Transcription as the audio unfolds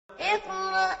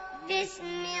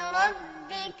باسم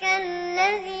ربك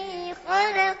الذي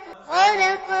خلق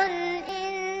خلق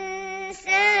الإنسان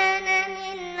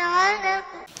من علق.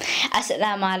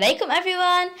 Assalamu alaikum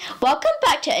everyone. Welcome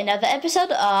back to another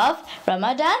episode of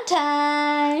Ramadan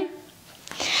time.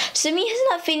 Saminah's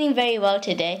not feeling very well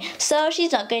today, so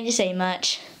she's not going to say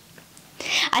much.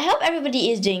 I hope everybody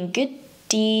is doing good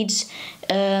deeds,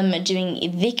 doing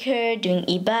dhikr, doing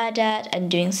ibadat,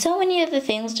 and doing so many other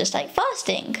things just like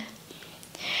fasting.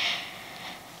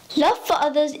 Love for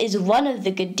others is one of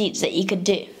the good deeds that you could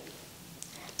do.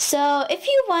 So if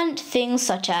you want things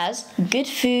such as good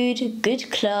food,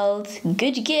 good clothes,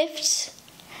 good gifts,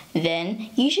 then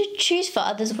you should choose for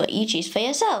others what you choose for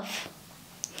yourself.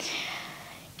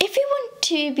 If we want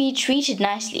to be treated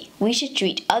nicely, we should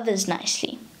treat others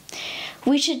nicely.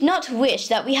 We should not wish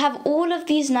that we have all of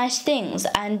these nice things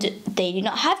and they do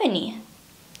not have any.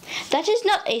 That is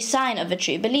not a sign of a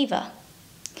true believer.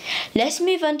 Let's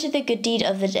move on to the good deed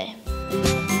of the day.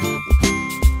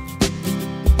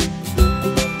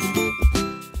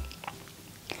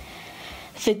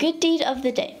 The good deed of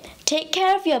the day. Take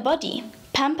care of your body.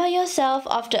 Pamper yourself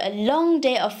after a long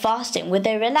day of fasting with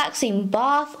a relaxing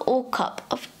bath or cup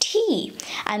of tea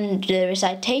and the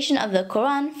recitation of the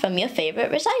Quran from your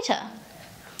favorite reciter.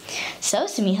 So,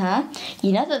 Saminah,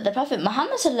 you know that the Prophet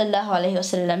Muhammad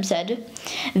ﷺ said,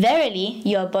 "Verily,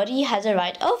 your body has a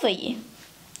right over you."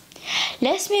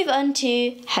 Let's move on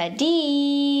to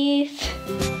Hadith.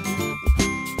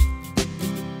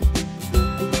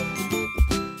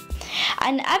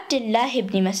 عن عبد الله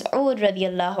بن مسعود رضي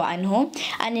الله عنه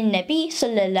عن النبي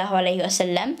صلى الله عليه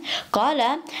وسلم قال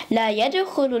لا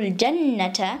يدخل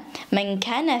الجنة من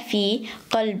كان في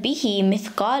قلبه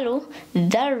مثقال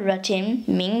ذرة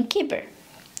من كبر.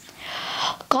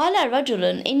 قال رجل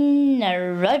إن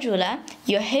الرجل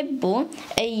يحب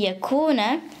أن يكون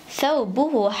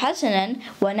ثوبه حسنا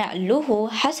ونعله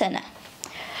حسنة.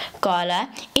 قال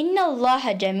إن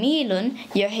الله جميل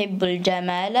يحب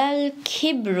الجمال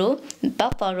الكبر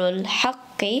بطر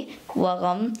الحق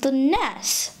وغمط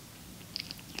الناس.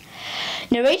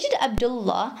 Narrated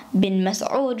Abdullah bin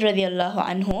Mas'ud radiallahu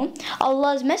anhu,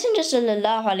 Allah's Messenger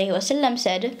sallallahu alayhi wasallam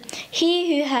said,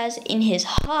 "He who has in his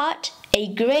heart a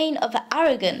grain of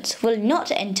arrogance will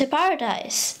not enter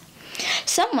paradise."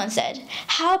 Someone said,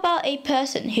 "How about a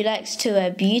person who likes to wear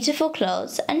beautiful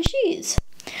clothes and shoes?"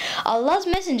 Allah's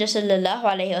Messenger sallallahu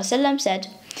alayhi wasallam said,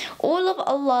 "All of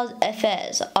Allah's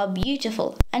affairs are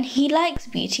beautiful and He likes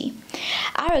beauty."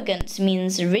 Arrogance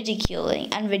means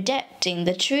ridiculing and rejecting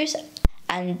the truth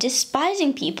and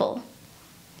despising people.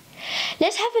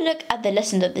 Let's have a look at the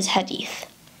lessons of this hadith.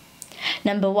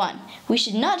 Number 1, we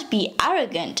should not be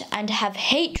arrogant and have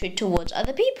hatred towards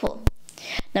other people.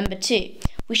 Number 2,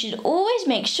 we should always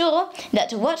make sure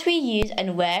that what we use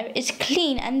and wear is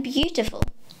clean and beautiful.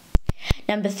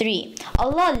 Number 3,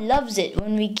 Allah loves it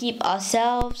when we keep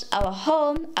ourselves, our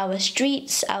home, our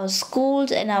streets, our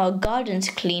schools and our gardens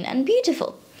clean and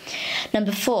beautiful.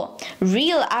 Number 4,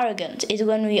 real arrogance is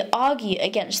when we argue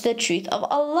against the truth of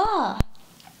Allah.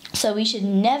 So we should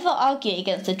never argue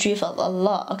against the truth of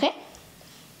Allah, okay?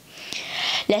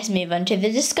 Let's move on to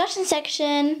the discussion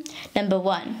section. Number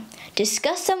 1,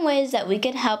 discuss some ways that we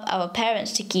can help our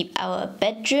parents to keep our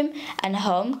bedroom and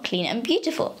home clean and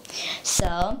beautiful.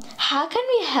 So, how can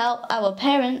we help our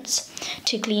parents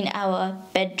to clean our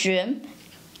bedroom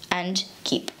and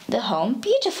keep the home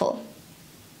beautiful?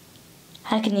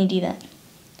 How can you do that?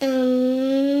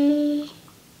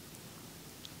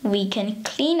 We can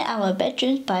clean our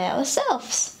bedrooms by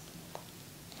ourselves.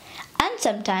 And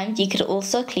sometimes you could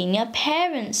also clean your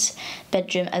parents'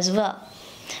 bedroom as well,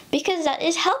 because that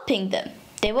is helping them.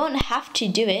 They won't have to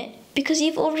do it because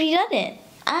you've already done it.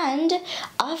 And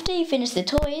after you finish the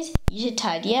toys, you should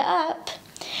tidy it up.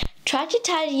 Try to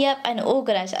tidy up and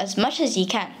organize as much as you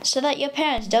can so that your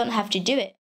parents don't have to do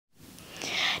it.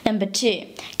 Number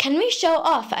 2, can we show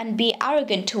off and be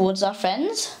arrogant towards our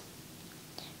friends?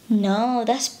 No,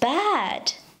 that's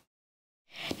bad.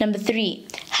 Number 3,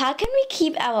 how can we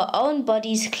keep our own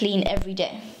bodies clean every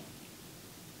day?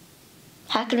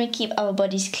 How can we keep our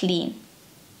bodies clean?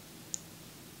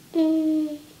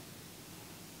 I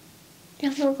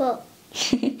forgot.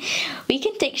 We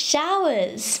can take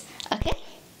showers, okay?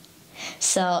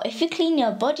 So if you clean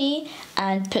your body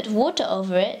and put water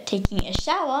over it, taking a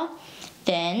shower,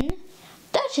 then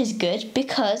that is good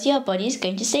because your body is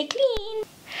going to stay clean.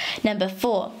 Number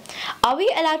 4, are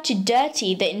we allowed to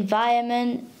dirty the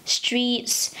environment,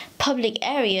 streets, public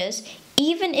areas,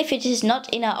 even if it is not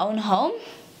in our own home?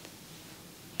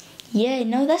 Yeah,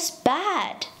 no, that's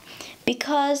bad.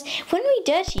 Because when we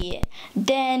dirty it,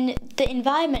 then the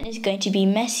environment is going to be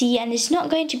messy and it's not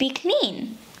going to be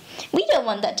clean. We don't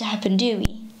want that to happen, do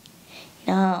we?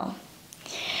 No.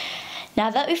 Now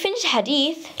that we finished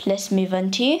hadith, let's move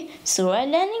on to surah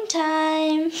learning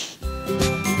time.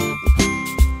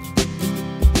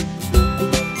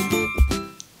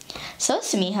 So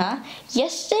Saminah,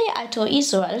 yesterday I taught you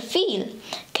surah al-Fil.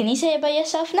 Can you say it by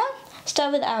yourself now?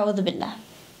 Start with A'udhu Billah.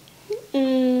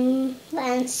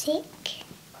 I'm sick.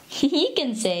 You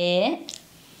can say it.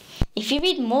 If you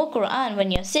read more Quran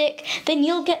when you're sick, then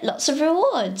you'll get lots of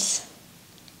rewards.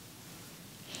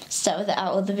 Start with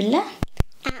A'udhu Billah.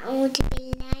 أعوذ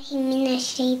بالله من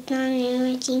الشيطان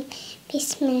الرجيم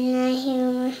بسم الله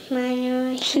الرحمن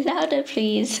الرحيم. Louder,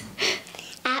 please.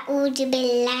 أعوذ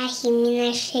بالله من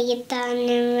الشيطان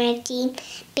الرجيم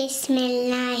بسم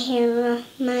الله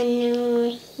الرحمن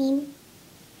الرحيم.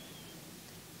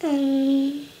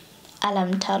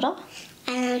 Alam tara.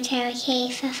 ألم تر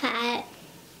كيف فعل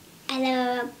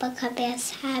ربك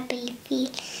بأصحاب الفيل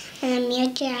ألم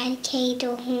يجعل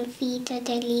كيدهم في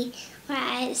تضليل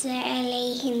وأرسل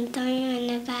عليهم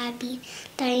طيرا أبابيل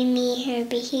ترميهم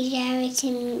بحجارة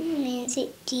من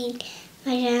سجيل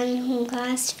وجعلهم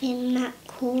كعصف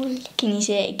مأكول. Can you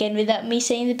say it again without me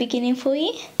saying the beginning for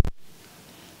you?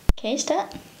 Okay,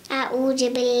 start.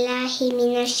 أعوذ بالله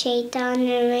من الشيطان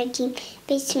الرجيم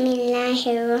بسم الله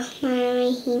الرحمن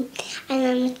الرحيم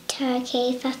ألم تر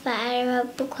كيف فعل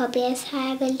ربك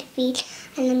بأصحاب الفيل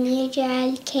ألم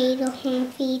يجعل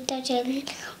كيدهم في تضليل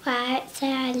وأرسل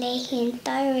عليهم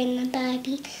طيرا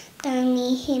أبابيل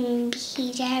ترميهم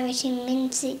بحجارة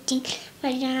من سجيل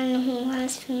وجعلهم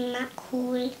كعصف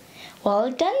مأكول.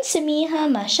 Well done, Saminah.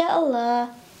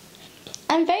 MashaAllah.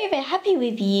 I'm very, very happy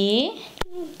with you.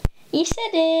 You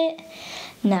said it.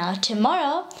 Now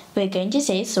tomorrow we're going to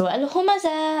say Surah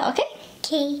Al-Humaza, okay?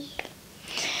 Okay.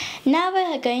 Now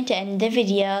we're going to end the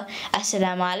video.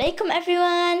 Assalamu alaikum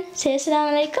everyone. Say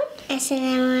assalamu alaikum.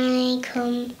 Assalamu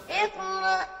alaikum.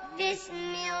 اقرأ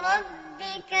باسم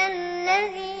ربك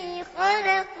الذي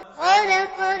خلق